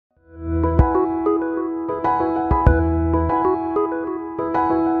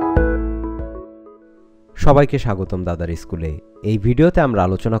সবাইকে স্বাগতম দাদার স্কুলে। এই ভিডিওতে আমরা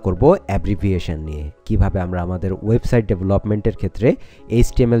আলোচনা করব অ্যাব্রিভিয়েশন নিয়ে, কিভাবে আমরা আমাদের ওয়েবসাইট ডেভেলপমেন্টের ক্ষেত্রে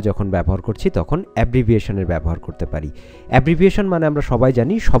HTML যখন ব্যবহার করছি তখন অ্যাব্রিভিয়েশনের ব্যবহার করতে পারি। অ্যাব্রিভিয়েশন মানে আমরা সবাই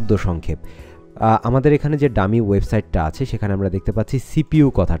জানি শব্দ সংক্ষেপ। আমাদের এখানে যে ডামি ওয়েবসাইটটা আছে সেখানে আমরা দেখতে পাচ্ছি সিপিইউ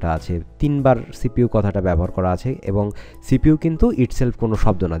কথাটা আছে, 3বার সিপিইউ কথাটা ব্যবহার করা আছে এবং সিপিইউ কিন্তু ইটসেলফ কোনো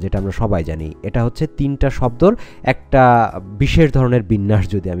শব্দ না, যেটা আমরা সবাই জানি। এটা হচ্ছে 3টা শব্দর একটা বিশেষ ধরনের বিন্যাস।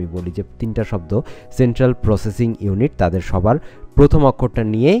 যদি আমি বলি যে 3টা শব্দ সেন্ট্রাল প্রসেসিং ইউনিট, তাদের সবার প্রথম অক্ষরটা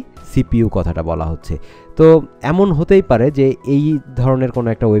নিয়ে সিপিইউ কথাটা বলা হচ্ছে। তো এমন হতেই পারে যে এই ধরনের কোনো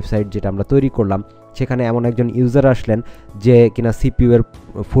একটা ওয়েবসাইট যেটা আমরা তৈরি করলাম, সেখানে এমন একজন ইউজার আসলেন যে কিনা সিপিইউ এর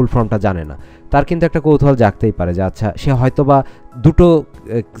ফুল ফর্মটা জানে না। তার কিন্তু একটা কৌতূহল জাগতেই পারে যে আচ্ছা, সে হয়তোবা দুটো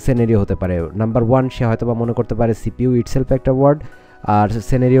সিনারিও হতে পারে। নাম্বার 1, সে হয়তোবা মনে করতে পারে সিপিইউ ইটসেলফ একটা ওয়ার্ড, আর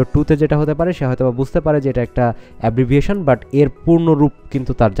সিনারিও 2তে যেটা হতে পারে, সে হয়তোবা বুঝতে পারে যে এটা একটা অ্যাব্রিভিয়েশন, বাট এর পূর্ণ রূপ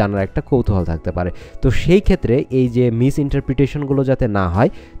কিন্তু তার জানার একটা কৌতূহল থাকতে পারে। তো সেই ক্ষেত্রে এই যে মিস ইন্টারপ্রিটেশনগুলো যাতে না হয়,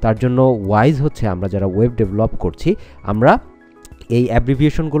 তার জন্য ওয়াইজ হচ্ছে আমরা যারা ওয়েব ডেভেলপ করছি, আমরা এই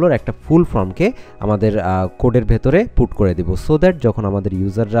অ্যাব্রিভিয়েশনগুলোর একটা ফুল ফর্মকে আমাদের কোডের ভেতরে পুট করে দেব, সো দ্যাট যখন আমাদের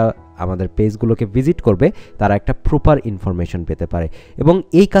ইউজাররা আমাদের পেজগুলোকে ভিজিট করবে তারা একটা প্রপার ইনফরমেশন পেতে পারে। এবং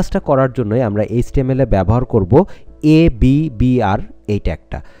এই কাজটা করার জন্যই আমরা HTML এ ব্যবহার করব abbr এই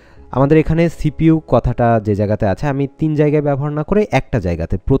ট্যাগটা। আমাদের এখানে সিপিইউ কথাটা যে জায়গাতে আছে, আমি 3 জায়গায় ব্যবহার না করে একটা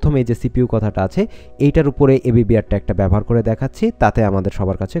জায়গাতে, প্রথমে যে সিপিইউ কথাটা আছে এইটার উপরে abbr ট্যাগটা ব্যবহার করে দেখাচ্ছি, তাতে আমাদের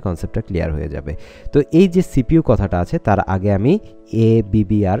সবার কাছে কনসেপ্টটা ক্লিয়ার হয়ে যাবে। তো এই যে সিপিইউ কথাটা আছে তার আগে আমি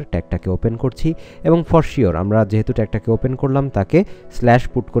abbr ট্যাগটাকে ওপেন করছি এবং ফর শিওর আমরা যেহেতু ট্যাগটাকে ওপেন করলাম তাকে স্ল্যাশ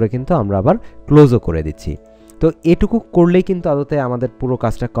পুট করে কিন্তু আমরা আবার ক্লোজও করে দিচ্ছি। তো এটুকু করলেই কিন্তু আদতে আমাদের পুরো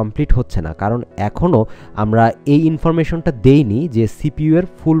কাজটা কমপ্লিট হচ্ছে না, কারণ এখনও আমরা এই ইনফরমেশনটা দেইনি যে সিপিইউ এর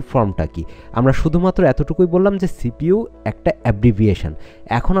ফুল ফর্মটা কি। আমরা শুধুমাত্র এতটুকুই বললাম যে সিপিইউ একটা অ্যাব্রিভিয়েশন।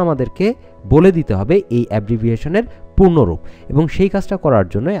 এখন আমাদেরকে বলে দিতে হবে এই অ্যাব্রিভিয়েশনের পূর্ণরূপ, এবং সেই কাজটা করার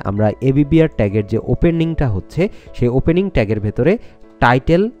জন্য আমরা abbr ট্যাগের যে ওপেনিংটা হচ্ছে, সেই ওপেনিং ট্যাগের ভেতরে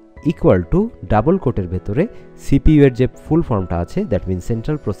টাইটেল ইকুয়াল টু ডাবল কোটের ভেতরে সিপিইউ এর যে ফুল ফর্মটা আছে, that means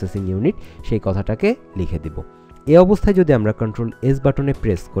central processing unit, সেই কথাটাকে লিখে দিব। এই অবস্থায় যদি আমরা Ctrl+S বাটনে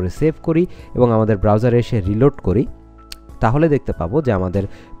প্রেস করে সেভ করি এবং আমাদের ব্রাউজারে এসে রিলোড করি, তাহলে দেখতে পাবো যে আমাদের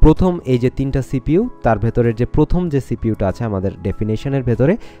প্রথম এই যে 3টা সিপিইউ, তার ভেতরের যে প্রথম যে সিপিইউটা আছে আমাদের ডেফিনেশনের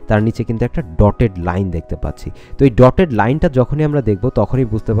ভেতরে, তার নিচে কিন্তু একটা ডটেড লাইন দেখতে পাচ্ছি। তো এই ডটেড লাইনটা যখনই আমরা দেখব তখনই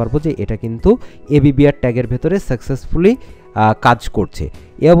বুঝতে পারবো যে এটা কিন্তু abbr ট্যাগের ভেতরে সাকসেসফুলি কাজ করছে।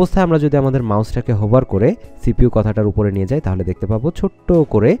 এই অবস্থায় আমরা যদি আমাদের মাউসটাকে হোভার করে সিপিইউ কথাটার উপরে নিয়ে যাই, তাহলে দেখতে পাবো ছোট্ট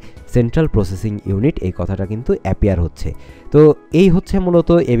করে সেন্ট্রাল প্রসেসিং ইউনিট এই কথাটা কিন্তু অ্যাপিয়ার হচ্ছে। তো এই হচ্ছে মূলত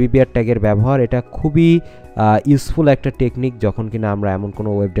abbr ট্যাগের ব্যবহার। এটা খুবই ইউজফুল একটা টেকনিক যখন কিনা আমরা এমন কোনো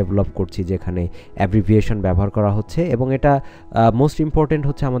ওয়েব ডেভেলপ করছি যেখানে অ্যাব্রিভিয়েশন ব্যবহার করা হচ্ছে, এবং এটা মোস্ট ইম্পর্টেন্ট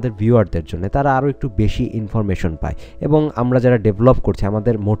হচ্ছে আমাদের ভিউয়ারদের জন্য, তারা আরও একটু বেশি ইনফরমেশন পায়। এবং আমরা যারা ডেভেলপ করছি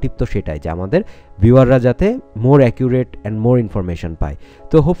আমাদের মোটিভ তো সেটাই, যে আমাদের ভিউয়াররা যাতে মোর অ্যাকিউরেট অ্যান্ড মোর ইনফরমেশন পায়।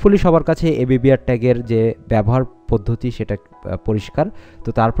 তো হোপফুলি সবার কাছে abbr ট্যাগের যে ব্যবহার পদ্ধতি সেটা পরিষ্কার। তো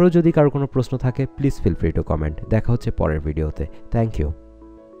তারপরেও যদি কারো কোনো প্রশ্ন থাকে, please feel free to comment. দেখা হচ্ছে পরের ভিডিওতে। Thank you.